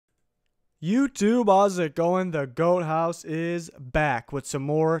YouTube, how's it going? The GOAT House is back with some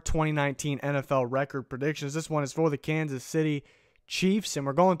more 2019 NFL record predictions. This one is for the Kansas City Chiefs, and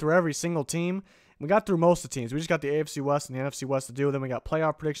we're going through every single team. We got through most of the teams. We just got the AFC West and the NFC West to do. Then we got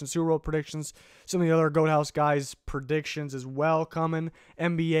playoff predictions, Super Bowl predictions, some of the other GOAT House guys' predictions as well coming,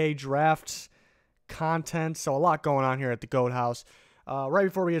 NBA drafts, content. So a lot going on here at the GOAT House. Right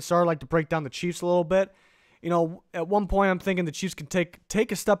before we get started, I'd like to break down the Chiefs a little bit. You know, at one point I'm thinking the Chiefs can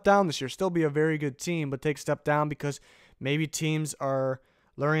take a step down this year, still be a very good team, but take a step down because maybe teams are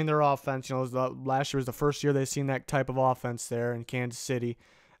learning their offense. You know, last year was the first year they've seen that type of offense there in Kansas City.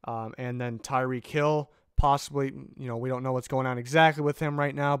 And then Tyreek Hill, possibly, you know, we don't know what's going on exactly with him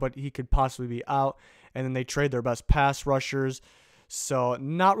right now, but he could possibly be out. And then they trade their best pass rushers. So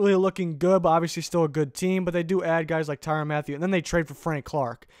not really looking good, but obviously still a good team. But they do add guys like Tyrann Mathieu. And then they trade for Frank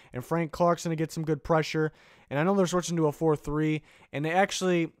Clark. And Frank Clark's going to get some good pressure. And I know they're switching to a 4-3. And they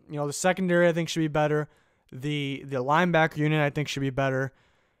actually, you know, the secondary I think should be better. The linebacker unit I think should be better.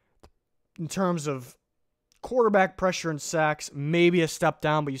 In terms of quarterback pressure and sacks, maybe a step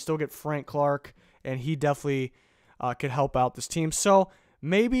down, but you still get Frank Clark. And he definitely could help out this team. So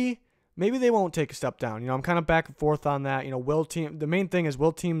maybe they won't take a step down. You know, I'm kind of back and forth on that. You know, the main thing is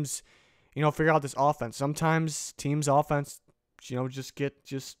will teams, you know, figure out this offense. Sometimes teams' offense, you know,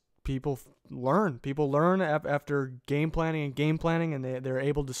 people learn after game planning, and they're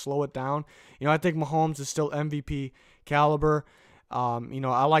able to slow it down. You know, I think Mahomes is still MVP caliber. You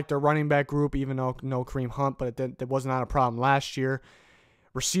know, I like their running back group, even though no Kareem Hunt, but that was not a problem last year.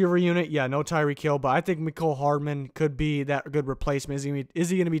 Receiver unit, yeah, no Tyreek Hill, but I think Mecole Hardman could be that good replacement. Is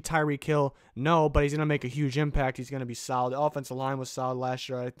he going to be Tyreek Hill? No, but he's going to make a huge impact. He's going to be solid. The offensive line was solid last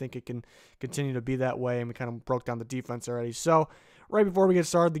year. I think it can continue to be that way, and we kind of broke down the defense already. So right before we get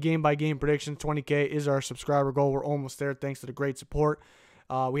started, the game-by-game prediction, 20K is our subscriber goal. We're almost there thanks to the great support.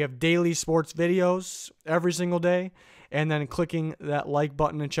 We have daily sports videos every single day, and then clicking that like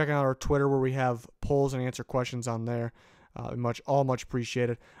button and checking out our Twitter where we have polls and answer questions on there. Much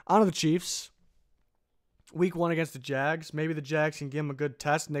appreciated. On to the Chiefs. Week 1 against the Jags. Maybe the Jags can give them a good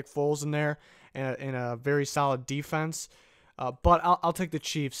test. Nick Foles in there and a very solid defense. But I'll take the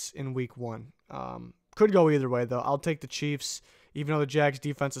Chiefs in Week 1. Could go either way, though. I'll take the Chiefs. Even though the Jags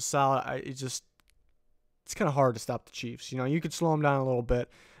defense is solid, it's kind of hard to stop the Chiefs. You know, you could slow them down a little bit,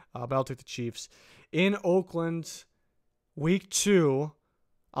 but I'll take the Chiefs. In Oakland, Week 2,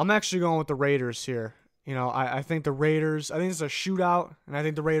 I'm actually going with the Raiders here. You know, I think the Raiders, I think it's a shootout, and I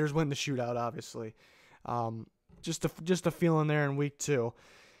think the Raiders win the shootout, obviously. Just a feeling there in Week 2.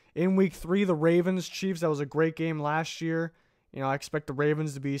 In Week 3, the Ravens-Chiefs, that was a great game last year. You know, I expect the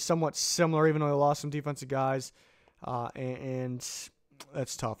Ravens to be somewhat similar, even though they lost some defensive guys. And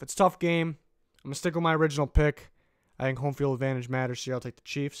that's tough. It's a tough game. I'm going to stick with my original pick. I think home field advantage matters here. I'll take the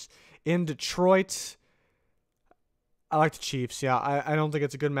Chiefs. In Detroit, I like the Chiefs. Yeah, I don't think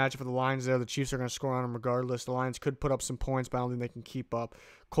it's a good matchup for the Lions there. The Chiefs are going to score on them regardless. The Lions could put up some points, but I don't think they can keep up.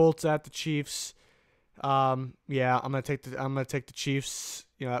 Colts at the Chiefs. Yeah, I'm gonna take the Chiefs.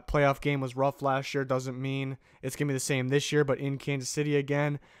 You know, that playoff game was rough last year. Doesn't mean it's gonna be the same this year. But in Kansas City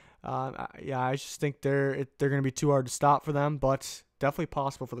again, yeah, I just think they're gonna be too hard to stop for them. But definitely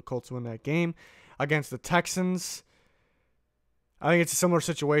possible for the Colts to win that game. Against the Texans, I think it's a similar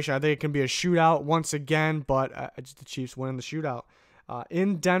situation. I think it can be a shootout once again, but just the Chiefs winning the shootout.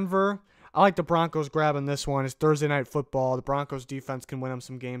 In Denver, I like the Broncos grabbing this one. It's Thursday Night Football. The Broncos defense can win them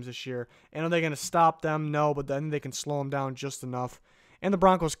some games this year. And are they going to stop them? No, but then they can slow them down just enough. And the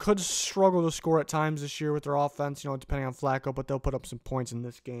Broncos could struggle to score at times this year with their offense, you know, depending on Flacco, but they'll put up some points in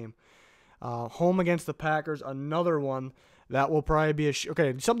this game. Home against the Packers, another one that will probably be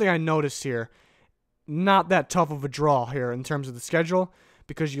okay, something I noticed here. Not that tough of a draw here in terms of the schedule,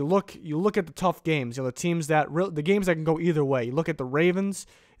 because you look at the tough games, you know, the games that can go either way. You look at the Ravens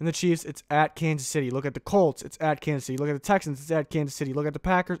and the Chiefs, it's at Kansas City. You look at the Colts, it's at Kansas City. You look at the Texans, it's at Kansas City. You look at the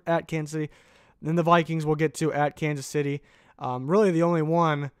Packers, at Kansas City. Then the Vikings we'll get to at Kansas City. Really the only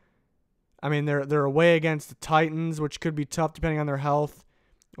one, I mean, they're away against the Titans, which could be tough depending on their health.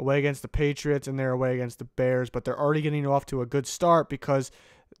 Away against the Patriots, and they're away against the Bears, but they're already getting off to a good start because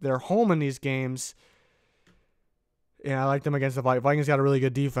they're home in these games. Yeah, I like them against the Vikings. Vikings got a really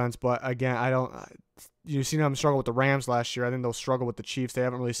good defense, but again, you've seen them struggle with the Rams last year. I think they'll struggle with the Chiefs. They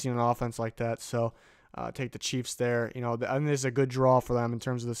haven't really seen an offense like that, so take the Chiefs there. You know, I think this is a good draw for them in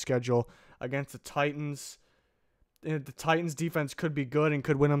terms of the schedule against the Titans. The Titans defense could be good and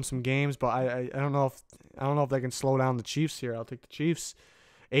could win them some games, but I don't know if they can slow down the Chiefs here. I'll take the Chiefs.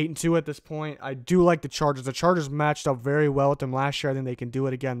 8-2 at this point. I do like the Chargers. The Chargers matched up very well with them last year. I think they can do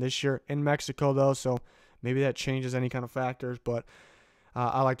it again this year in Mexico, though, so maybe that changes any kind of factors. But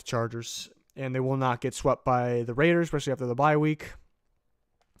I like the Chargers, and they will not get swept by the Raiders, especially after the bye week.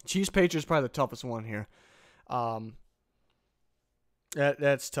 Chiefs-Patriots probably the toughest one here.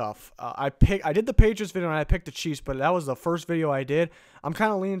 That's tough. I did the Patriots video and I picked the Chiefs, but that was the first video I did. I'm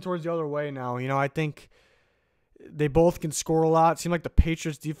kind of leaning towards the other way now. You know, I think they both can score a lot. It seemed like the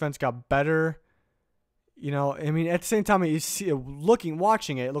Patriots defense got better. You know, I mean, at the same time, you see,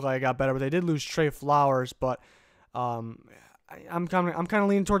 watching it looked like it got better, but they did lose Trey Flowers. But I'm kind of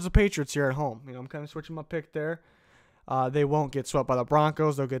leaning towards the Patriots here at home. You know, I'm kind of switching my pick there. They won't get swept by the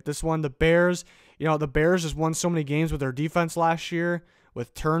Broncos. They'll get this one. The Bears, you know, the Bears just won so many games with their defense last year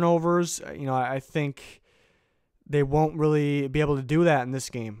with turnovers. You know, I think they won't really be able to do that in this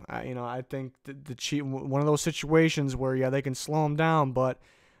game. You know, I think the Chiefs, one of those situations where, yeah, they can slow them down, but,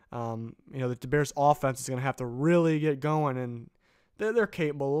 you know, the Bears offense is going to have to really get going, and they're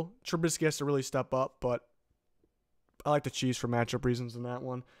capable. Trubisky has to really step up, but I like the Chiefs for matchup reasons in that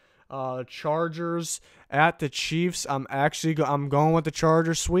one. Chargers at the Chiefs. I'm going with the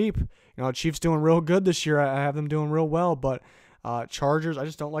Chargers sweep. You know, Chiefs doing real good this year. I have them doing real well, but Chargers, I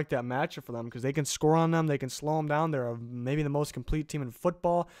just don't like that matchup for them because they can score on them. They can slow them down. They're maybe the most complete team in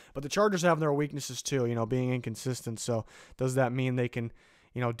football, but the Chargers have their weaknesses too, you know, being inconsistent. So does that mean they can,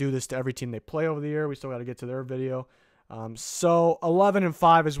 you know, do this to every team they play over the year? We still got to get to their video. So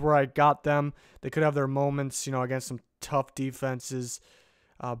 11-5 is where I got them. They could have their moments, you know, against some tough defenses.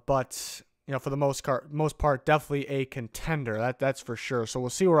 But, you know, for the most part, definitely a contender. That's for sure. So we'll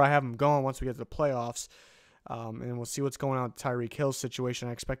see where I have him going once we get to the playoffs. And we'll see what's going on with Tyreek Hill's situation.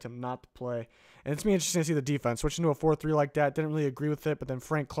 I expect him not to play. And it's going to be interesting to see the defense. Switching to a 4-3 like that, didn't really agree with it. But then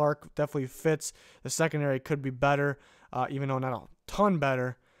Frank Clark definitely fits. The secondary could be better, even though not a ton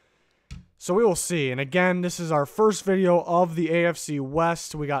better. So we will see. And again, this is our first video of the AFC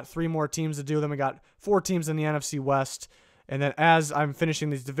West. We got 3 more teams to do. Then we got 4 teams in the NFC West. And then as I'm finishing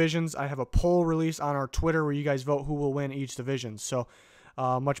these divisions, I have a poll release on our Twitter where you guys vote who will win each division. So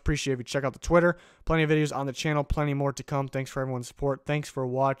much appreciated if you check out the Twitter. Plenty of videos on the channel. Plenty more to come. Thanks for everyone's support. Thanks for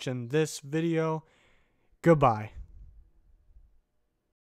watching this video. Goodbye.